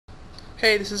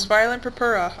Hey, this is Violent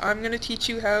Purpura. I'm going to teach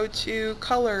you how to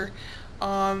color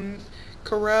on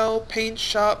Corel Paint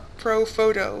Shop Pro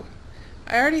Photo.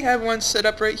 I already have one set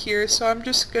up right here, so I'm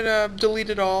just going to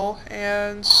delete it all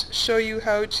and show you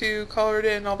how to color it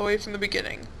in all the way from the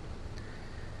beginning.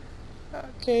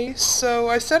 Okay, so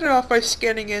I set it off by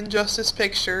scanning in just this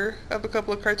picture of a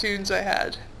couple of cartoons I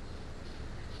had.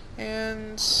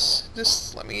 And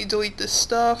just let me delete this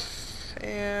stuff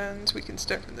and we can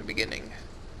start from the beginning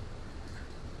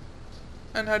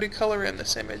on how to color in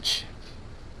this image.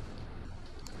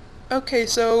 Okay,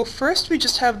 so first we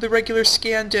just have the regular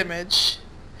scanned image.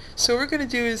 So what we're going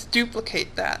to do is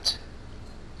duplicate that.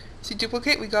 See,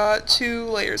 duplicate, we got 2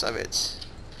 layers of it.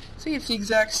 See, it's the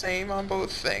exact same on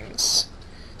both things.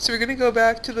 So we're going to go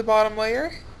back to the bottom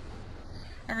layer,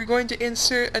 and we're going to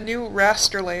insert a new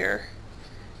raster layer.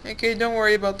 Okay, don't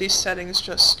worry about these settings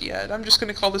just yet. I'm just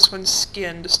going to call this one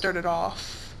skin to start it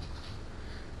off.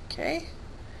 Okay,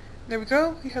 there we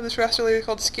go. We have this raster layer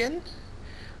called skin.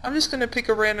 I'm just going to pick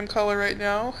a random color right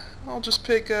now. I'll just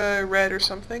pick a red or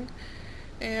something.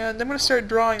 And I'm going to start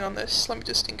drawing on this. Let me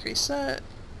just increase that.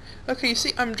 Okay, you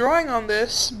see, I'm drawing on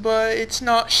this, but it's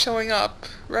not showing up,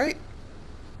 right?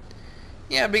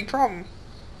 Yeah, big problem.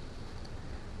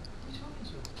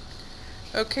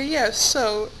 Okay, yes,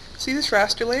 so, see this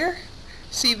raster layer?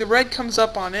 See, the red comes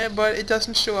up on it, but it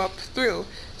doesn't show up through.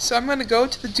 So I'm going to go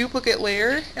to the duplicate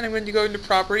layer, and I'm going to go into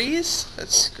Properties.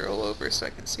 Let's scroll over so I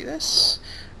can see this.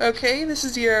 Okay, this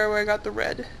is the area where I got the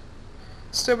red.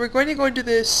 So we're going to go into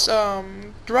this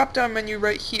drop-down menu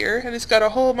right here, and it's got a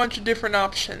whole bunch of different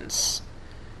options.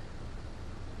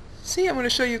 See, I'm going to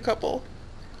show you a couple.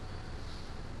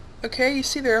 Okay, you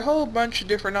see there are a whole bunch of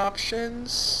different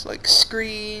options, like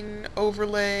screen,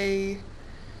 overlay.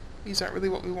 These aren't really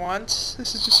what we want.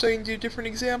 This is just so you can do different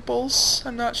examples.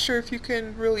 I'm not sure if you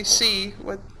can really see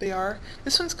what they are.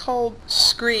 This one's called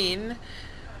screen,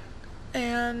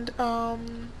 and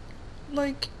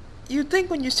like, you'd think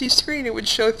when you see screen it would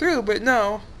show through, but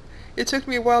no. It took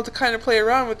me a while to kind of play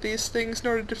around with these things in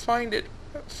order to find it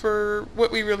for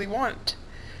what we really want.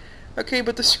 Okay,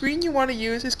 but the screen you want to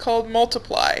use is called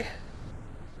multiply.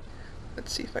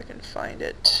 Let's see if I can find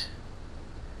it.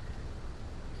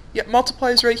 Yep,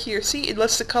 multiply is right here. See, it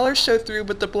lets the colors show through,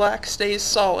 but the black stays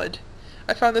solid.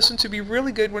 I found this one to be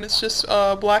really good when it's just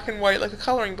black and white, like a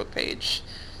coloring book page.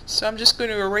 So I'm just going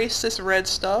to erase this red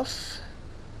stuff.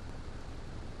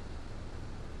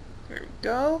 There we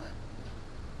go.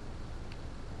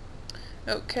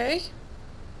 Okay.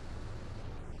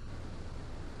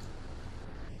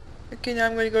 Okay, now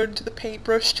I'm going to go into the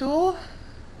paintbrush tool.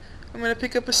 I'm going to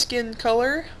pick up a skin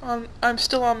color. I'm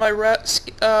still on my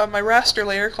raster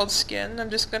layer called skin. I'm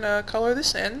just going to color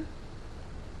this in.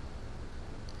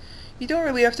 You don't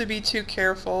really have to be too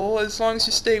careful. As long as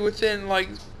you stay within like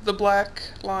the black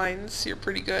lines, you're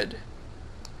pretty good.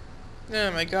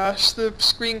 Oh my gosh, the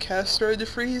screencast started to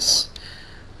freeze.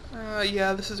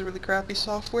 Yeah, this is really crappy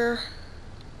software.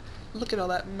 Look at all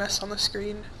that mess on the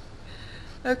screen.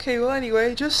 Okay, well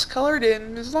anyway, just color it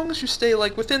in. As long as you stay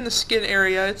like within the skin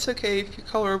area, it's okay if you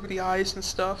color over the eyes and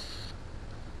stuff.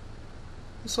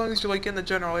 As long as you're like in the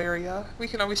general area. We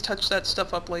can always touch that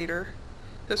stuff up later.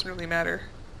 Doesn't really matter.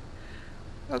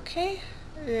 Okay,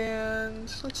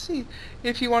 and let's see.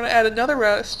 If you want to add another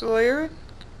raster layer,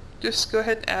 just go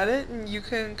ahead and add it, and you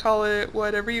can call it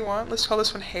whatever you want. Let's call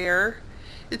this one hair.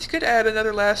 It's good to add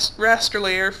another raster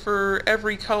layer for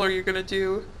every color you're going to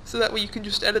do, so that way you can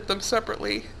just edit them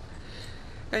separately,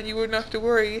 and you wouldn't have to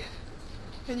worry.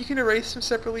 And you can erase them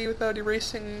separately without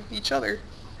erasing each other.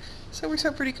 So it works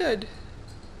out pretty good.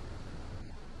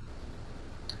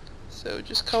 So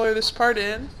just color this part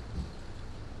in.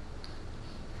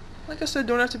 Like I said,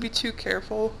 don't have to be too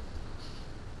careful.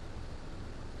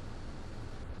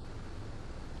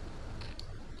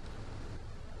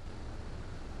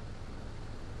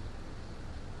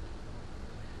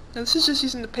 Now this is just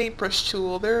using the paintbrush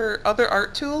tool. There are other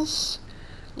art tools,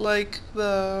 like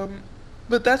but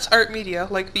that's art media,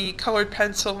 like the colored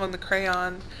pencil and the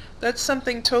crayon. That's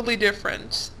something totally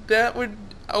different. That would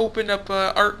open up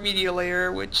a art media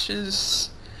layer, which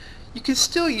is, you can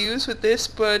still use with this,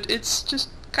 but it's just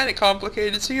kind of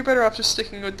complicated, so you're better off just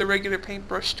sticking with the regular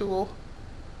paintbrush tool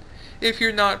if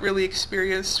you're not really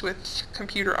experienced with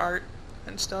computer art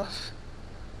and stuff.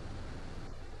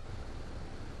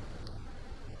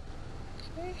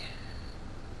 Okay.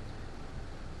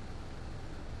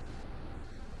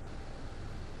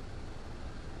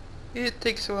 It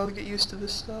takes a while to get used to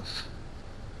this stuff.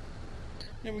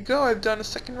 There we go, I've done a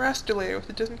second raster layer with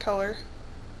a different color.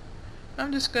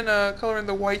 I'm just gonna color in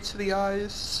the whites of the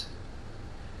eyes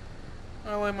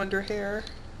while I'm under hair.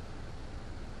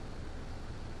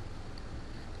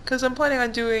 Because I'm planning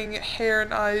on doing hair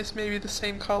and eyes maybe the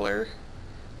same color.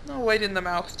 I'll white in the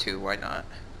mouth too, why not?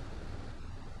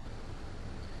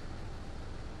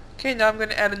 Okay, now I'm going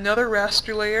to add another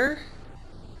raster layer.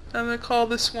 I'm going to call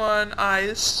this one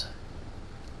eyes.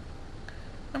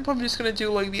 I'm probably just going to do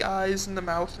like the eyes and the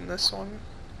mouth in this one.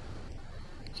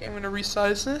 Okay, I'm going to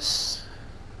resize this.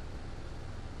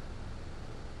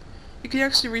 You can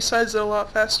actually resize it a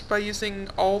lot faster by using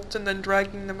Alt and then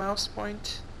dragging the mouse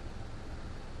point.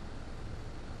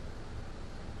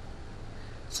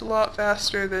 It's a lot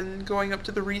faster than going up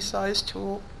to the resize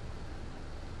tool.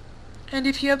 And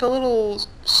if you have the little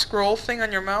scroll thing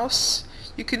on your mouse,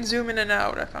 you can zoom in and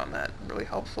out. I found that really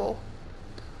helpful.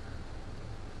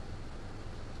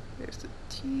 There's the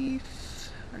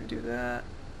teeth. Undo that.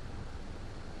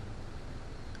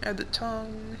 Add the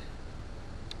tongue.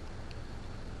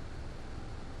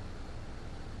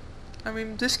 I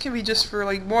mean, this can be just for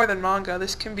like more than manga.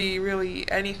 This can be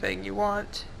really anything you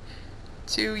want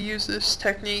to use this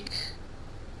technique.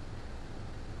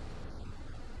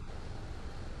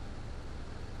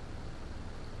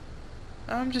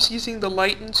 I'm just using the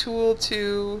lighten tool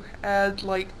to add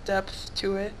like depth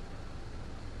to it.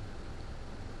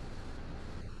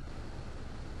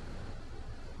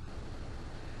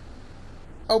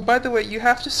 Oh, by the way, you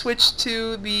have to switch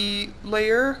to the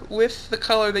layer with the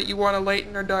color that you want to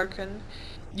lighten or darken.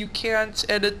 You can't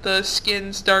edit the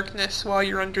skin's darkness while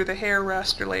you're under the hair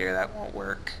raster layer. That won't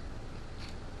work.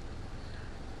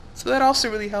 So that also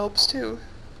really helps too,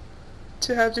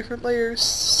 to have different layers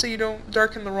so you don't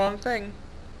darken the wrong thing.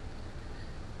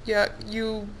 Yeah,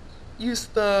 you use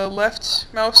the left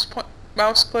mouse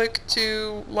click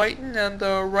to lighten and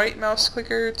the right mouse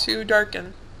clicker to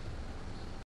darken.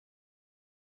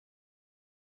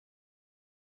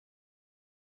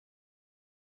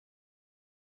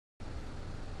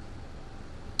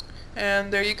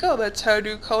 And there you go, that's how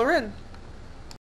to color in.